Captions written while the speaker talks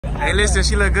Hey, listen,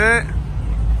 she look good?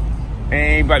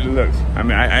 Ain't about the looks. I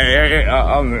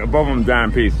mean, both of them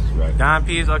dime pieces, right? Dime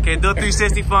piece? Okay, do a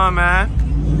 360 for him, man.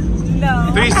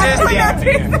 No.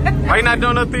 360? Why you not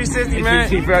doing no 360, man?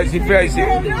 She failed.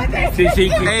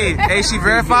 Hey, she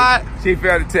verified? She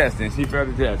failed the testing.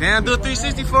 Damn, do a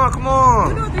 360 for him, come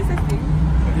on. Do a 360.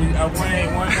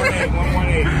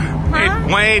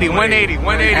 180.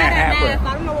 180.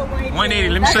 I don't know what 180 180.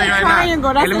 Let me show you right now.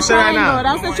 Triangle. That's Hey, let me a show you right now.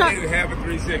 triangle. That's a triangle. Have a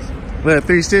 360. Look,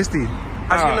 360.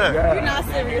 How she look? You're not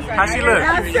serious right now. How she look? You're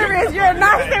not serious. You're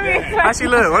not serious right How she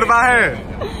look? What about her?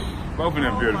 Both of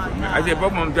them beautiful, man. I said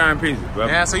both of them dime pieces, bro.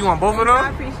 Yeah, so you want both of I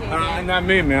them? appreciate it. Not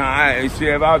me, man. She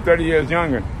about 30 years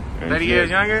younger. 30 years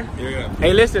younger? Yeah.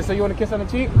 Hey, listen, so you want to kiss on the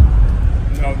cheek?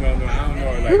 No. I don't know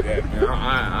it like that, man.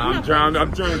 I'm trying.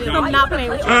 I'm not playing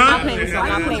with you. I'm not playing with you. I'm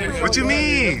not playing with you. What you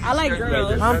mean? I like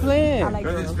girls. I'm playing. I like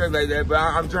Don't girls. disrespect like that, but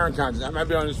I'm germ conscious. I might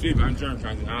be on the street, but I'm germ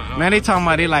conscious. Man, they talking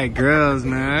about they like girls,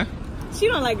 man. She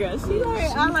don't like girls. She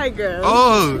like, I like girls.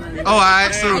 Oh, all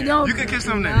right, so you can kiss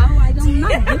him then. No, I don't know.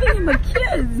 Giving him a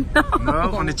kiss. No,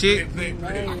 on the cheek?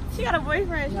 She got a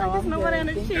boyfriend. She don't kiss nobody on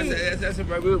the cheek. That's it,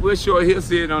 bro. We're sure he'll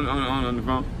see it on the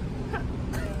phone.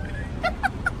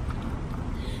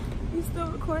 You still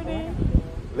recording?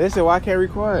 Listen, why can't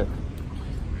record?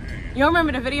 You don't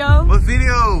remember the video? What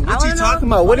video? What you talking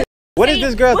about? What is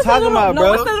this girl talking about,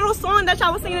 bro? What's the little song that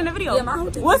y'all was singing in the video?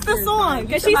 What's the song?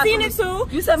 Cause she seen it too.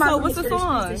 You said so what's the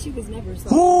song? She was never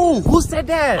Who said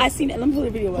that? I seen it. Let me pull the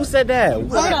video up. Who said that?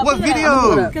 What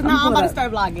video? Cause now I'm about to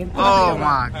start vlogging. Oh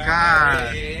my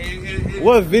god.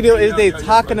 What video is they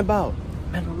talking about?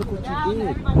 Man, look what you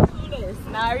did.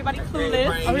 Now everybody clueless.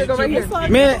 I'm gonna go right here.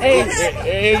 Man, hey,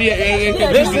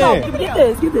 listen. Get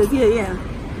this.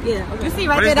 Yeah. You see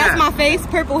right What there? is That's that? my face.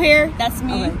 Purple hair. That's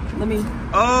me. Let me.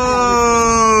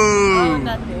 Oh.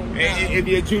 Nothing. If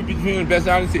you're true between the best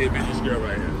honest, it'd be this girl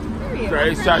right here. Sorry.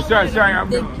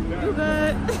 You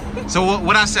good? So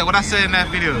what I said in that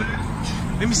video?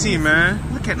 Let me see, man.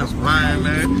 Look at them lying,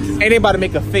 man. Hey, they about to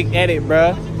make a fake edit,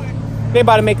 bro. They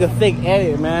about to make a fake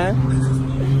edit, man.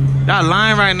 Y'all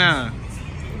lying right now.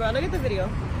 Bro, look at the video.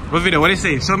 What video? What they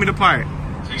say? Show me the part.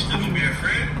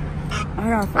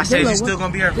 I said she's still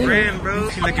gonna be her friend, bro.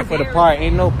 She looking for the part.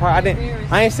 Ain't no part.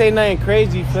 I ain't say nothing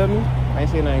crazy, you feel me? I ain't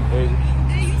say nothing crazy.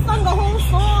 You sung the whole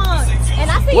song. And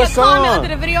I see your comment under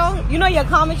the video. You know your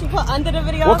comment you put under the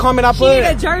video? What comment I put? She need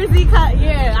a jersey cut.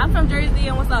 Yeah, I'm from Jersey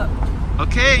and what's up?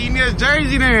 Okay, you need a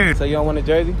jersey then. So you don't want a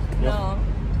jersey? No.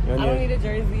 I don't need a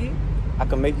jersey. I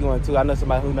can make you one too. I know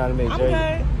somebody who know how to make jersey.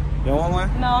 I'm good. You don't want one?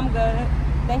 No, I'm good.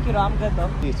 Thank you though, I'm good though.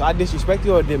 So I disrespect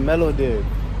you or did Mello did?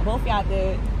 Both y'all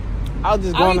did. I was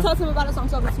just I going. already talked to him about it, so I'm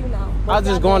talking to you now. I was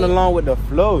just going along with the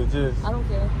flow, just. I don't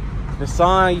care. The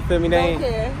song, you feel me? Don't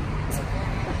care.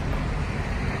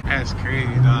 That's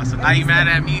crazy, dog. So now you mad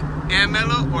at me and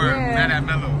Mello, or mad at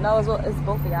Mello? No, it's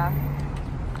both of y'all.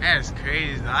 That's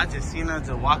crazy, dog. I just seen her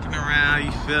just walking around.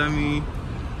 You feel me?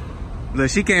 Look,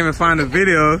 she can't even find the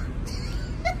video.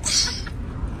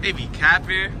 They be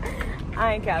capping.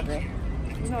 I ain't capping.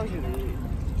 You know what you did.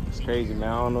 It's crazy, man.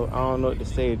 I don't know what to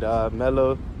say, dog.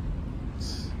 Mello.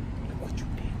 What you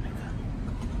did, nigga?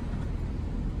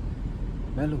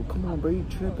 Mello, come on, bro. You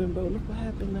tripping, bro. Look what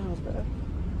happened now, bro.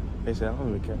 They said, I don't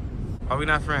really care. Are we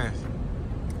not friends?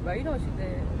 Bro, you know what you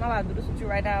did. I'm not about to do this with you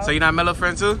right now. So you not Mello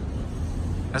friend too?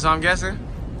 That's what I'm guessing?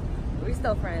 We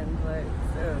still friends, but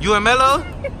still. You and Mello?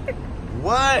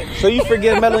 What? So you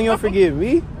forgive Mello and you don't forgive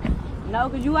me? No,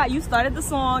 because you started the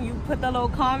song, you put the little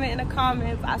comment in the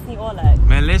comments, I seen all that.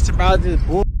 Man, listen, bro, just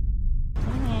bull.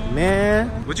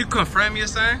 Man. Would you confront me or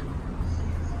something?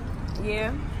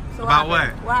 Yeah. So About what?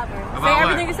 What happened? About Say what?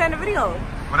 everything you said in the video.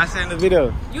 What I said in the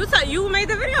video? You made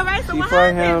the video, right? So She what for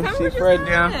happened? him, Tell me she what you for said.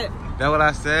 them. That what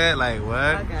I said? Like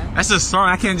what? Okay. That's a song.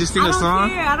 I can't just sing a song.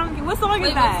 I don't care. What song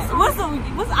is that?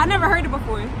 I never heard it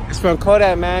before. It's from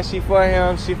Kodak, man. She for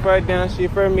him, she for them, she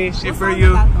for me, she What for song you.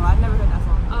 is that, though? I've never heard that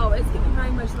song. Oh, it's getting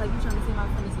very much like you trying to say my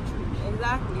friend is a tree.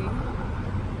 Exactly.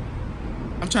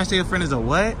 I'm trying to say a friend is a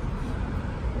what?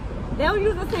 They don't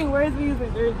use the same words we use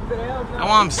in Jersey. So they don't know. That's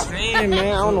what I'm saying,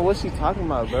 man. I don't know what she's talking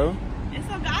about, bro. It's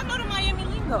so good. I know the Miami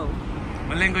lingo.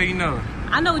 What lingo you know?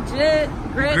 I know jit,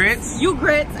 grits. Grits? You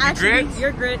grits. Actually, grits?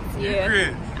 you're grits. Yeah. You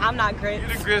grits. I'm not grits.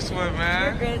 You the grits one, You're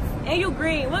man. grits. And you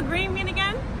green. What green mean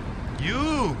again?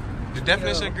 You. The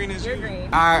definition of green is You're you. green.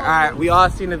 All right. We all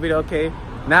seen the video, okay?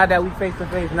 Now that we face to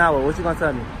face, now what you gonna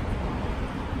tell me?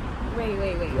 Wait.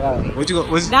 What you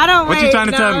What you trying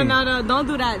to tell me? No, don't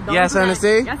do that. Don't You have do something that. to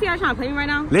say? Y'all see how trying to play me right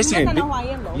now? Listen, He doesn't know who I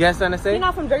am though. You have something to say? He's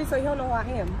not from Jersey, so he don't know who I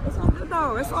am. It's all good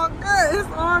though. It's all good. It's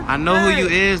all good. I know who you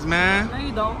is, man. No,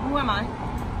 you don't. Who am I?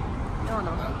 You don't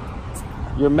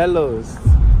know. You're Mellows.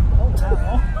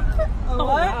 Oh,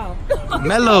 what?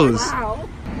 Mellows. Wow.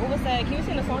 What was that? Can you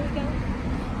sing the song again?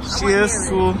 She is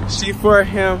cool. She for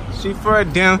him. She for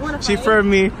them. She for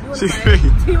me. She for Do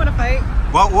you. you want to fight?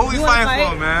 What we You wanna fighting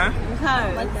fight? for, man?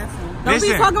 Because. Like that song. Don't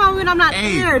Listen. be talking about me when I'm not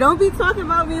Hey. there. Don't be talking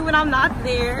about me when I'm not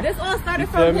there. This all started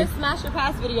feel from me? his Smash Your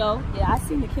Pass video. Yeah, I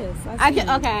seen the kiss.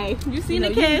 Okay, you seen the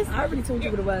You- kiss? I already told you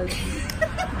what it was.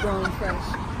 Going fresh.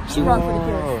 She wrong for the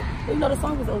kiss. But you know the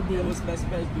song was OD.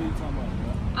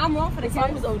 I'm wrong for the The song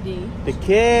kiss. was OD. The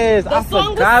kids. The I song was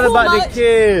forgot too about much. the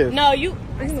kids. No, you.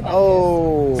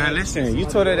 Oh. Now listen, you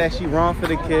told her that she wrong for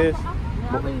the kids.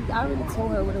 I already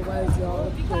told her what it was, y'all.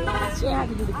 The kiss. She didn't have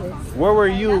to do the kiss. Where were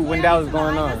you when that was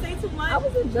going on? I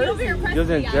was in Jersey. You was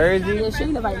in Jersey? Yeah, she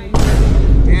invited me.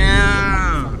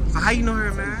 Damn. So how you know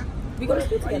her, man? We go to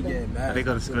school together. They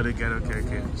go to school together.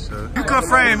 Okay. So you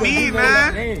confronting me,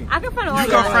 man. I can front of all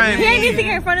You y'all. confronting He ain't me. need to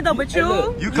get in front of though, but you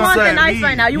want the confronting nice me.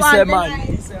 right now. You You are said this.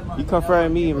 mine. You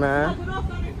confronting me, man.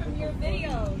 From your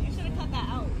video. You should have cut that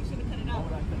out. You should have cut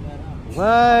it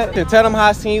out. What? To tell them how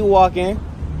I seen you walking,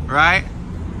 right?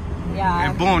 Yeah.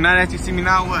 And boom, now that you see me,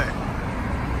 now what?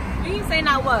 You ain't say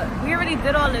now what? We already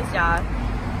did all this, y'all.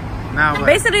 Now what?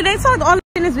 Basically, they talked all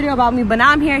in this video about me, but now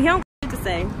I'm here. He don't got shit to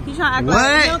say. He trying to act like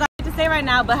What? he don't got shit to say right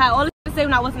now, but had all this to say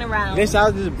when I wasn't around. This I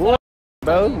was just bored,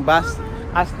 bro. But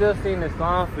I still sing the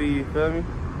song for you. Feel me?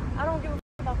 I don't give a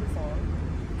about the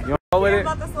song. You don't know with Care it?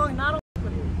 about the song, not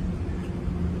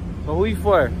So who you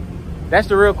for? That's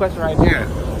the real question right there.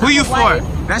 Who you for? wife.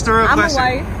 That's the real I'm a question.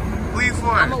 wife. Who you for?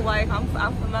 I'm a wife. I'm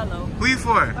for Mello. Who you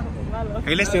for? I'm for Mello.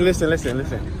 Hey,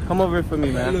 listen. Come over here for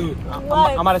me, man.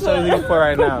 What? I'm about to show you who you for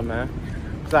right now, man.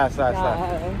 Stop.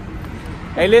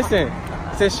 Hey, listen.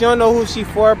 Since she don't know who she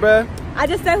for, bruh, I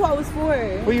just said who I was for.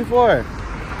 who you for?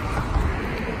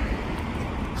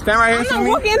 Stand right here I'm for not me.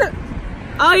 walking.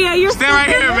 Oh yeah, you're Stand right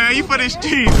stupid. here, man. You for the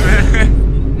streets,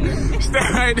 man.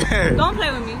 Stand right there. Don't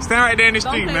play with me. Stand right there in the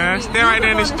Don't street, play man. with me. Stand right You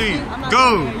there in the can street. I'm not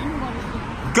Go. going there. You can go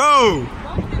to the Go.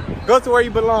 street. Go to where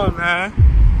you belong, man.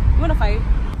 You wanna fight?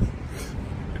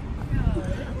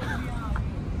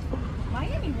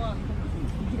 Miami won.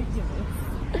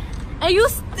 And you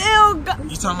still go.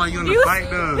 You talking about you in the You fight,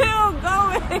 though? still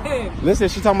going. Listen,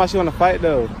 she talking about she want to fight,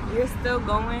 though. You're still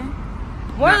going.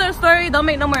 Moral of the story: don't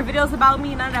make no more videos about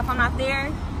me. None of that if I'm not there.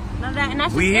 None of that. And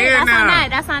that's just We it. here That's now. on that.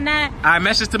 That's on that. All right,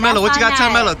 message to Mello. What you got to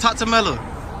tell Mello? Talk to Mello.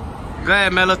 Go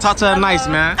ahead, Mello. Talk to her nice,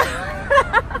 man.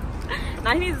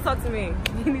 Nah, he needs to talk to me.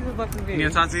 He needs to talk to me. You need to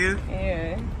talk to you?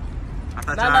 Yeah. I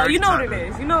thought Mello, already you know what talked it to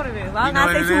is. You know what it is. You I'm know not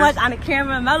what saying it too is? much on the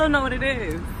camera. Mello know what it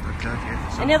is. Okay.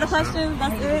 So, Any other questions?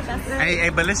 That's it. That's it. Hey,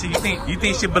 but listen, you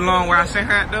think she belong where I sent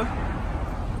her at, though?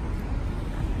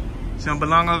 She don't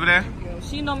belong over there?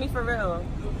 She know me for real.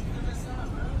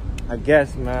 I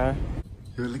guess, man.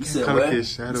 You said what? You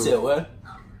said what?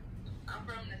 I'm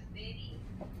from the city.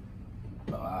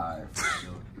 Oh, alright.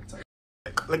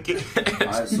 Look at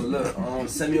Alright, so look,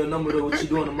 send me your number though. What you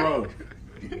doing tomorrow?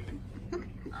 Moving.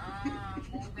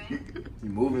 You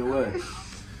moving where?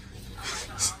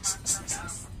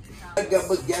 I got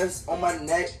baguettes on my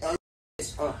neck.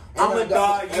 I'm a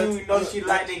dog, you know she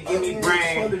like to give me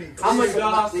brain. I'm a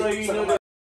dog, so you know the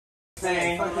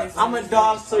thing. I'm a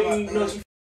dog, so you know she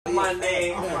my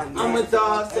name. I'm a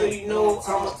dog, so you know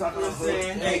I'm a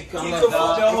listen. You can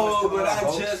fuck your hoe, but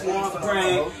I just want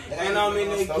brain. And I'm in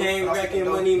the game, wrecking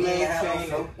money,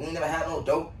 maintain. We never had no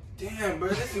dope. Damn, bro,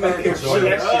 this man can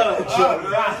shut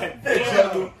up.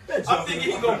 Damn. I'm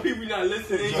thinking he gonna people not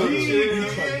listening.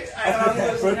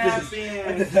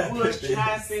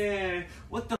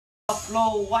 What the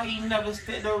flow? Why you never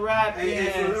stick to rapping?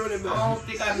 I don't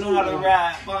think I know how to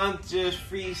rap, but I'm just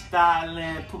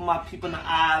freestyling. Put my people in the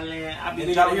island. I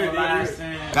be dropping the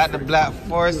license. Got the Black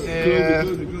Forces.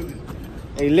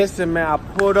 Hey, listen, man. I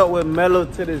pulled up with Mello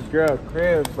to this girl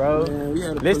crib, bro.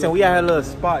 Listen, we had a little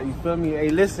spot. You feel me? Hey,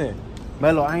 listen,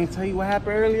 Mello. I ain't tell you what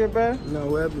happened earlier, bro. No,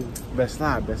 what happened? Best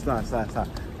slide.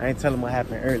 I ain't telling what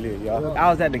happened earlier, y'all. I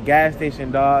was at the gas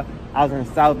station, dog. I was in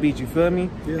South Beach, you feel me?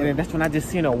 Yeah. And then that's when I just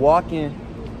seen her walking.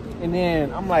 And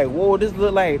then I'm like, whoa, this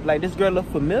look like this girl look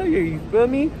familiar, you feel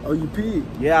me? Oh, you peed?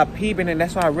 Yeah, I peeped, and then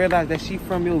that's when I realized that she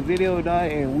from your video,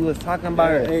 dog, and we was talking about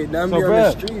her. Hey, that so, me on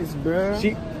bruh, the streets, bro.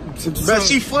 Bro,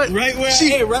 she foot right where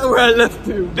she, right where I left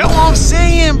you. That's what I'm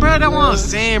saying, bro. That's what I'm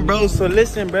saying, bro. So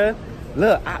listen, bro.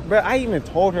 Look, I even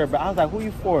told her, but I was like, who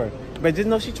you for? But just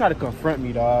know she tried to confront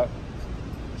me, dog.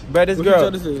 But this What girl,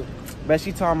 you trying to say? but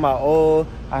she talking about, oh,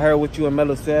 I heard what you and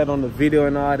Mello said on the video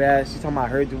and all that. She talking about I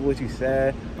heard what you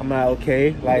said. I'm like,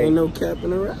 okay, like, Ain't no cap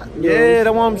in the rap. yeah,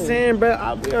 that's what I'm saying,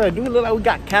 bro. Do we look like we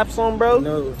got caps on, bro?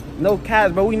 No. No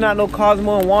caps, bro. We not no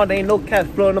Cosmo and Wanda. Ain't no caps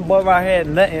floating above our head,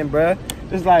 nothing, bro.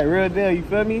 It's like real deal, you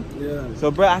feel me? Yeah.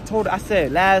 So, bro, I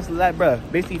said, bro,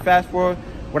 basically fast forward,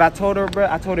 what I told her, bro,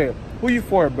 who you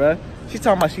for, bro? She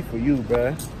talking about she for you,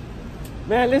 bro.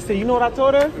 Man, listen, you know what I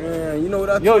told her? Man, you know what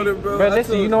I told her, bro?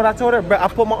 Listen, you know what I told her, bro? I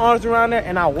put my arms around her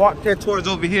and I walked her towards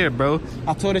over here, bro.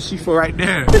 I told her she for right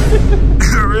there.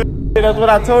 That's what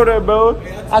I told her, bro.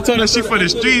 I told her she for the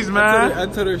streets, man. I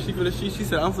told her she for the streets. She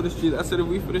said, I'm for the streets. I said, if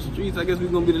we for the streets, I guess we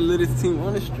gonna be the littest team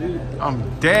on the street.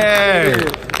 I'm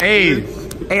dead. Hey,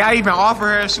 I even offer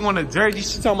her if she want a jersey.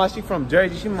 She talking about she from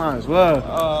Jersey. She might as well.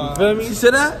 You feel me? She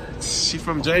said that? She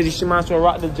from Jersey. She might as well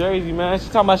rock the jersey, man. She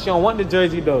talking about she don't want the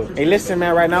jersey, though. Hey, listen,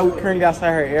 man. Right now, we currently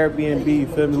outside her Airbnb. You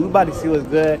feel me? We about to see what's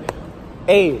good.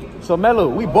 Hey, so Mello,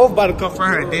 we both about to come for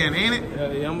her then, ain't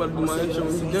it? Yeah, I'm about to do my intro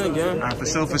when you done, gang. All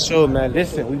right, for sure, man.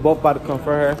 Listen, we both about to come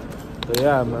for her. So,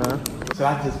 yeah, man. So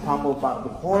I just pop up out the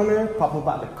corner, pop up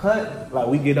out the cut, like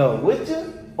we get up with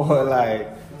you? Or like,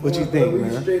 what you think,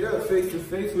 man? We straight up, face to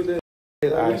face with that.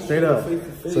 Alright, straight up.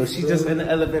 So she just in the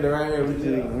elevator right here with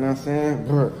you, you know what I'm saying?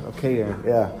 Okay,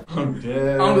 yeah. I'm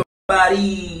dead.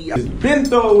 Body. It's been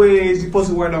throwaways. You supposed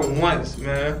to wear them once,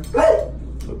 man.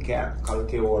 So Cap, call the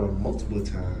kid wore them multiple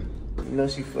times. You know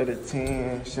she for the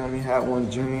team. She only had one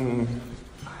dream.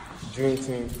 Dream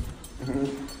team.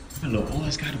 The little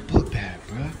boy's got a book bag,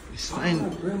 bro. It's something.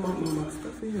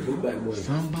 Book bag boy.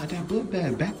 Something about that book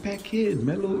bag. Backpack kid,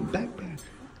 Mellow backpack.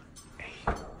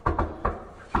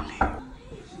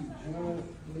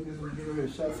 Niggas was giving her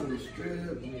shots on the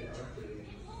strip.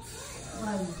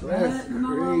 Like, That's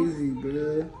crazy,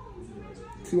 bro.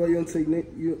 See why you don't take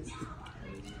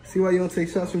See why you don't take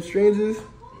shots from strangers?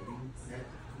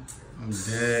 I'm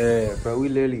dead, bro. We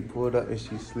literally pulled up and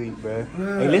she sleep, bro.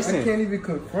 Nah, Hey, listen. I can't even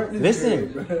confront this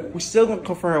Listen, girl, bro. we still gonna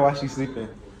confront her while she's sleeping.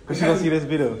 Cause she gonna see this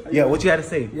video. Yeah, what you had to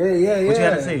say? Yeah. What you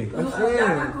had to say? I'm Y'all saying.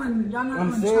 not gonna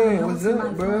I'm try saying, to what's double up, see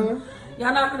my bro? friend.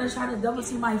 Y'all not gonna try to double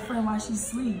see my friend while she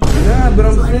sleep. Nah, but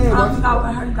I'm So saying. anytime why- you got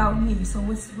with her, you got with me. So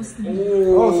what's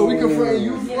the Oh, so we confronting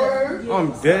you for her?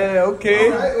 I'm dead,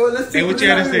 okay. Alright, well, let's Hey, see what you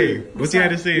had to say? What you had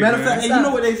to say, Matter of fact, man? hey, you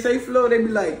know what they say, Flo? They be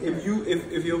like, if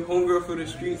your homegirl for the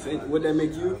streets, would that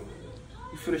make you?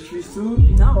 You for the streets too?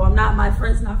 No, I'm not. My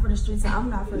friend's not for the streets, and I'm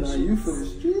not for the Nah, streets. you for the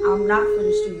streets. I'm not for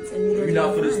the streets, and neither You're is not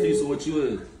my for the friend. streets, so what you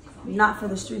is? I'm not for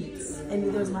the streets, and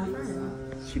neither is my friend.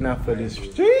 She not for the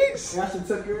streets. I should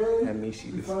tuck her in. That means she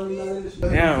You finally not in the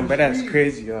streets. Damn, but that's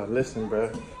crazy, y'all. Listen,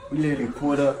 bro. We literally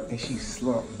pulled up and she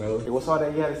slumped, bro. Hey, what's all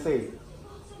that you had to say?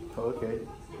 Oh, okay.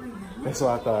 That's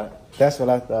what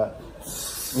I thought.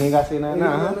 You ain't got to say nothing You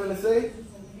now, got huh? nothing to say?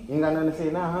 You ain't got nothing to say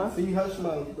now, huh? See, hush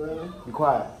mouth, bro. Be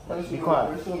quiet. Hush Be mouth,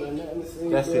 quiet. bro. She don't got nothing to say,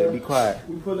 That's bro. it. Be quiet.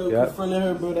 We put up Yep. in front of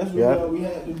her, bro. That's Yep. what we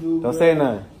had to do. Don't bro. say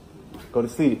nothing. Go to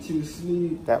sleep. She was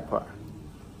asleep. That part.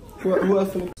 Who else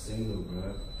finna? Single,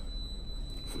 bro.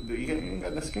 You ain't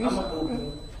got the screen? I'm up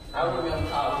open. I don't remember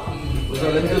how. What's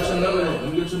up? Let me get your number.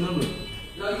 Let me get your number.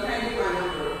 No, you can't get my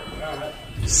number.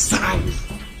 Science.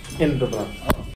 In the block.